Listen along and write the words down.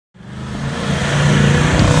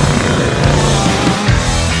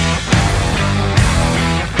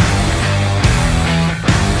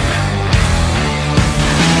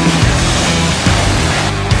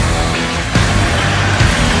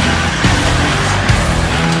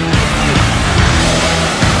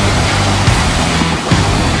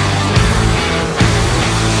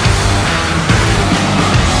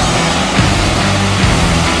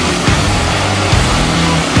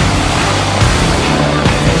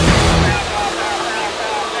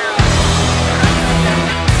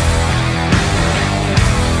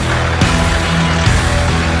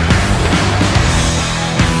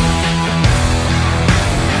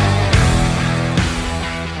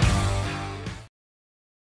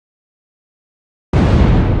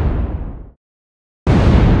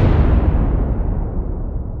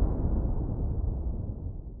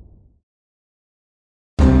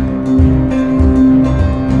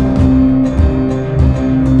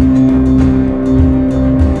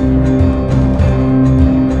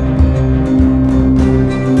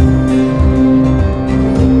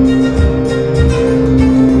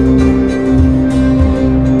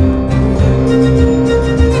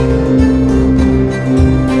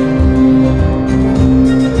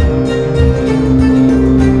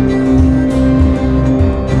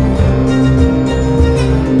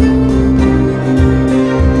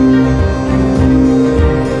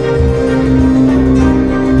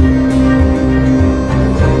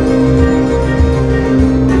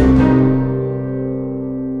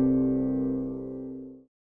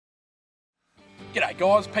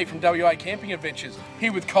guys, Pete from WA Camping Adventures,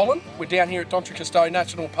 here with Colin. We're down here at Dontricastow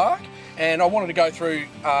National Park, and I wanted to go through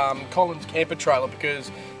Colin's camper trailer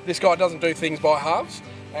because this guy doesn't do things by halves,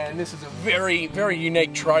 and this is a very, very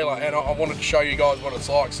unique trailer, and I wanted to show you guys what it's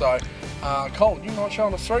like. So, Colin, you mind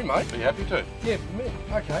showing us through, mate? Be happy to. Yeah, man.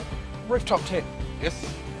 Okay. Rooftop tent. Yes.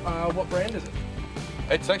 What brand is it?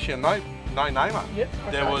 It's actually a no-namer. Yep.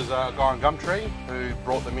 Okay. There was a guy on Gumtree who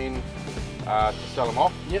brought them in to sell them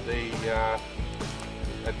off. Yep.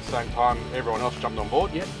 At the same time, everyone else jumped on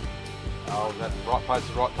board. Yep. I was at the right place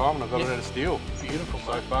at the right time, and I got it at a steal. Beautiful.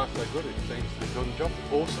 So far, so good. It seems to be doing the job.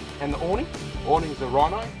 Awesome. And the awning? Awning's a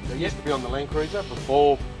Rhino. They used to be on the Land Cruiser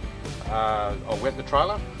before I went the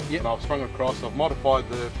trailer. Yep. And I've sprung it across. I've modified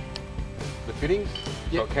the fittings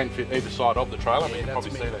so it can fit either side of the trailer. Yeah, you can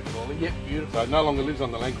probably see that clearly. Yep, beautiful. So it no longer lives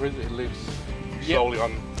on the Land Cruiser. It lives solely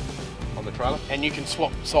on the trailer. And you can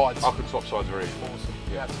swap sides. I can swap sides very easily. Awesome.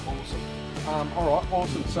 Yeah. That's awesome. All right,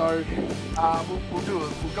 awesome. So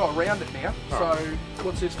we'll go around it now. All so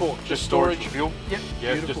what's this for? Just storage fuel. Yep.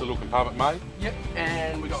 Yeah, it's just a little compartment made. Yep.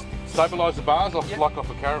 And we got stabiliser bars off like off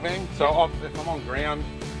a caravan. So Yep. if I'm on ground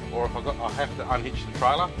or if I have to unhitch the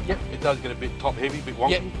trailer, Yep. it does get a bit top heavy, a bit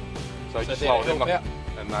wonky. Yep. So just slow it in,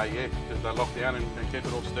 and because they lock down and keep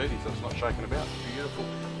it all sturdy, so it's not shaking about. Beautiful.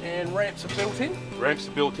 And ramps are built in. Ramps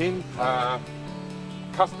are built in,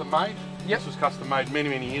 custom made. Yep. This was custom made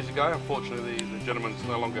many years ago. Unfortunately, the gentleman's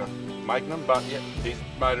no longer making them, but he's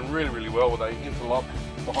made them really well. They interlock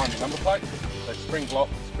behind the number plate. They spring lock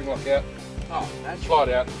out, slide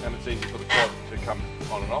out, and it's easy for the quad to come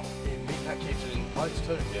on and off. Yeah, that keeps it in place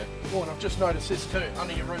too. Yeah. Oh, and I've just noticed this too.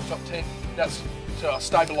 Under your rooftop tent, that's to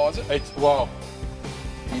stabilise it.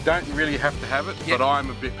 You don't really have to have it, but I'm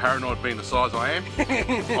a bit paranoid being the size I am.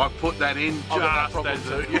 I put that in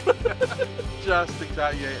just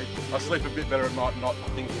exactly. I sleep a bit better at night, not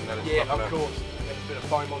thinking that it's not of course. Have a bit of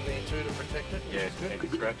foam on there too to protect it. Yeah,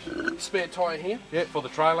 anti-scratch. Spare tyre here. Yeah, for the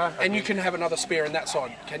trailer. And you can have another spare in that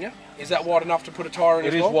side, can you? Is that wide enough to put a tyre in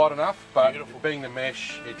as well? It is wide enough, but being the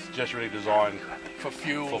mesh, it's just really designed for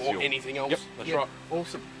fuel or anything else. Yep, that's right.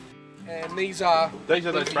 Awesome. And these are those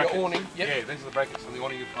brackets. Awning. Yep. Yeah, these are the brackets on the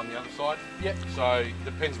awning on the other side. Yep. So it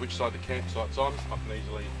depends which side the campsite's on. I can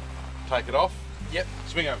easily take it off. Yep.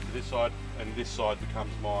 Swing over to this side, and this side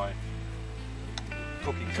becomes my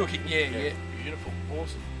cooking. Yeah. Beautiful.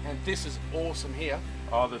 Awesome. And this is awesome here.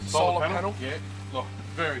 Oh, the solar panel. Yeah. Look,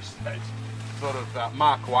 very state. Sort of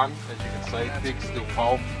Mark 1, as you can see, big steel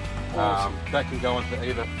pole. Awesome. That can go into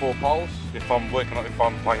either 4 poles. If I'm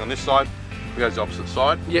playing on this side, it goes the opposite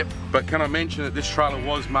side. Yep. But can I mention that this trailer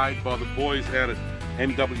was made by the boys out at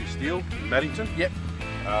MW Steel in Maddington. Yep.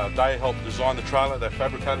 They helped design the trailer, they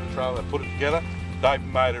fabricated the trailer, they put it together. They've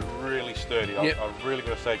made it really sturdy. Yep. I've really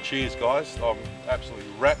got to say cheers, guys. I'm absolutely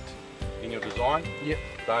wrapped in your design. Yep.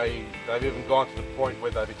 They've even gone to the point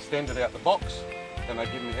where they've extended out the box and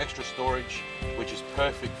they've given me extra storage, which is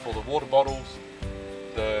perfect for the water bottles,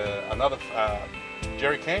 another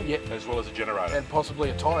jerry can, as well as a generator. And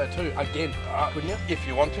possibly a tyre too, again, couldn't you? If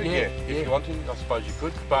you want to, If you want to, I suppose you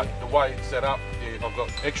could. But the way it's set up, I've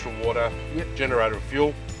got extra water, generator of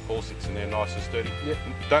fuel, all sits in there nice and sturdy. Yep.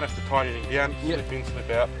 Don't have to tie anything down, slip in, slip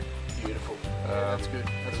out. Beautiful. That's good.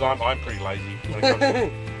 I'm pretty lazy when it comes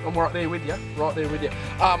to I'm right there with you,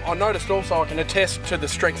 I noticed also, I can attest to the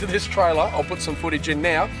strength of this trailer. I'll put some footage in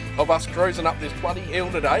now of us cruising up this bloody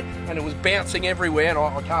hill today, and it was bouncing everywhere, and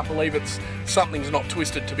I can't believe something's not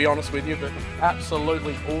twisted, to be honest with you, but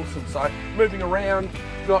absolutely awesome. So, moving around,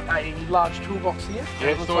 we've got a large toolbox here. Yeah,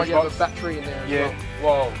 it looks like you have a battery in there as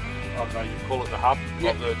well. I don't know, you call it the hub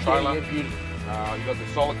of the trailer. Yeah, beautiful. You've got the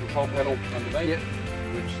solar control panel underneath,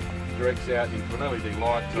 which directs out into an LED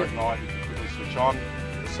light, so at night you can quickly switch on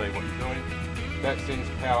to see what you're doing. That sends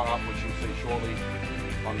power up, which you'll see shortly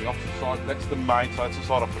on the opposite side. That's the main, so it's the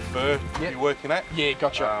side I prefer to be working at. Yeah,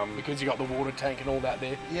 gotcha. Because you got the water tank and all that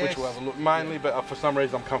there, which we'll have a look. Mainly, but for some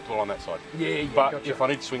reason I'm comfortable on that side. Yeah, but gotcha. if I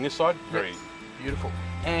need to swing this side, very easy. Beautiful.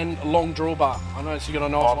 And long drawbar. I noticed you got a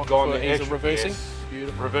nice one for ease of reversing. Yes.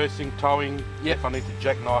 Beautiful. Reversing, towing. If I need to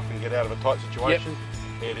jackknife and get out of a tight situation,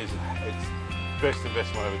 it's best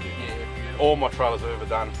investment I ever do. Yeah, beautiful. All my trailers I've ever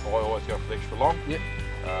done, I always go for the extra long. Yep.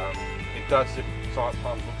 It does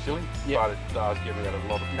sometimes look silly, but it does get me out of a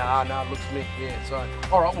lot of things. Nah, it looks me. Yeah, so.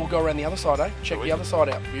 Alright, we'll go around the other side, eh? Check the other side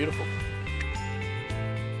out. Beautiful.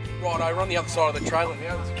 Right, we're on the other side of the trailer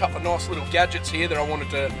now. There's a couple of nice little gadgets here that I wanted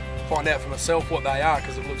to find out for myself what they are,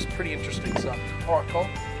 because it looks pretty interesting. So, alright, Cole,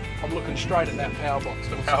 I'm looking straight at that power box.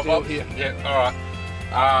 Power box here. Yeah,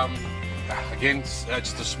 alright. Again,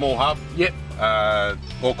 it's the small hub. Yep.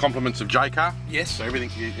 All compliments of J-Car. Yes. So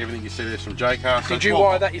everything you see there is from J-Car. So Did you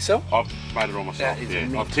wire that yourself? I've made it all myself. That is yeah.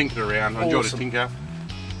 amazing. I've tinkered around. I enjoyed a tinker.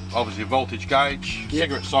 Obviously a voltage gauge, Yep.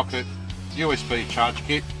 cigarette socket, USB charge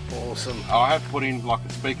kit. Awesome. I have put in like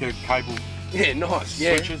a speaker cable Yeah, nice.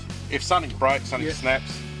 Yeah. switches. If something breaks, something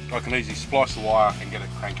snaps, I can easily splice the wire and get it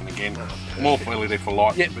cranking again. More for LED for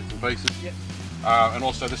lights and bits and pieces. Yep. And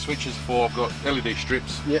also the switches for, I've got LED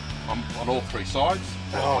strips on all three sides.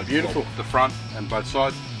 Oh, beautiful. The front and both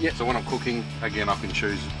sides. Yep. So when I'm cooking, again, I can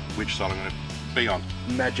choose which side I'm going to be on.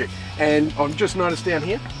 Magic. And I've just noticed down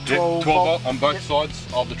here, 12 volt on both sides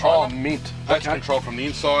of the trailer. Oh, mint. That's controlled from the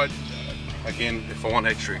inside. Again, if I want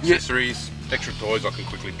extra accessories, extra toys, I can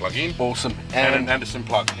quickly plug in. Awesome. And an Anderson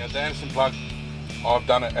plug. Now the Anderson plug, I've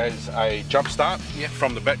done it as a jump start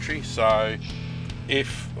from the battery, so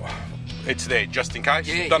if it's there just in case.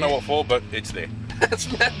 Don't know what for, but it's there.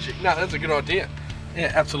 That's magic. No, that's a good idea.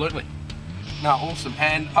 Yeah, absolutely. No, awesome.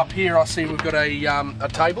 And up here I see we've got a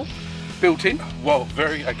table built in. Well,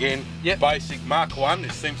 very, again, basic Mark 1.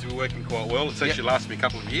 It seems to be working quite well. It's actually lasted me a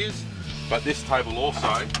couple of years. But this table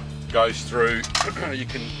also goes through, you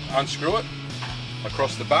can unscrew it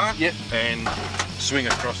across the bar and swing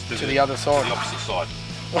across to the other side. To the opposite side.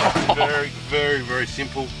 Very, very, very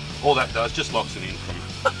simple. All that does, just locks it in from,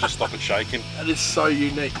 just stop it shaking. That is so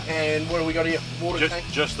unique. And what do we got here? Water tank?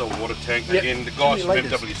 Just a water tank. Again, the guys from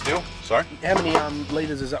MW Steel. Sorry? How many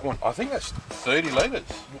litres is that one? I think that's 30 litres,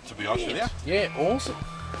 to be honest with you. Yeah, awesome.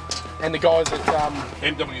 And the guys at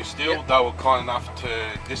MW Steel, they were kind enough to,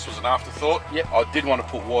 this was an afterthought. I did want to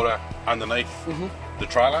put water underneath the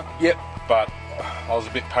trailer. But I was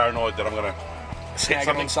a bit paranoid that I'm going to snag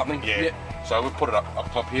on something. So we put it up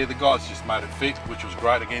top here. The guys just made it fit, which was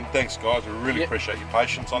great. Again, thanks guys. We really appreciate your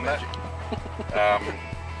patience on that.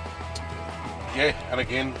 And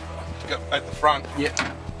again, at the front,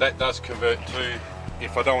 that does convert to,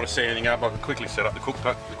 if I don't want to see anything up, I can quickly set up the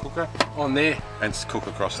cooker on there and cook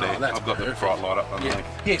across there. I've got the bright light up underneath.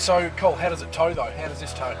 Yeah, so Cole, how does it tow though? How does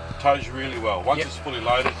this tow? Tows really well. Once it's fully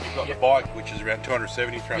loaded, you've got the bike, which is around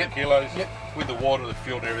 270, 300 kilos. With the water, the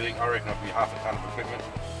fuel and everything, I reckon it'll be half a tonne of equipment.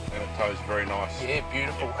 And it tows very nice. Yeah,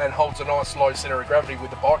 beautiful. And holds a nice low centre of gravity with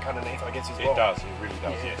the bike underneath, I guess, as well. It does, it really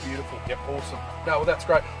does, yes. Beautiful. Yep, awesome. No, well, that's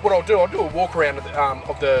great. What I'll do a walk around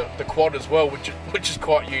of the quad as well, which is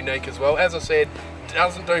quite unique as well. As I said,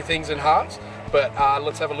 doesn't do things in halves, but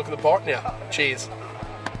let's have a look at the bike now. Cheers.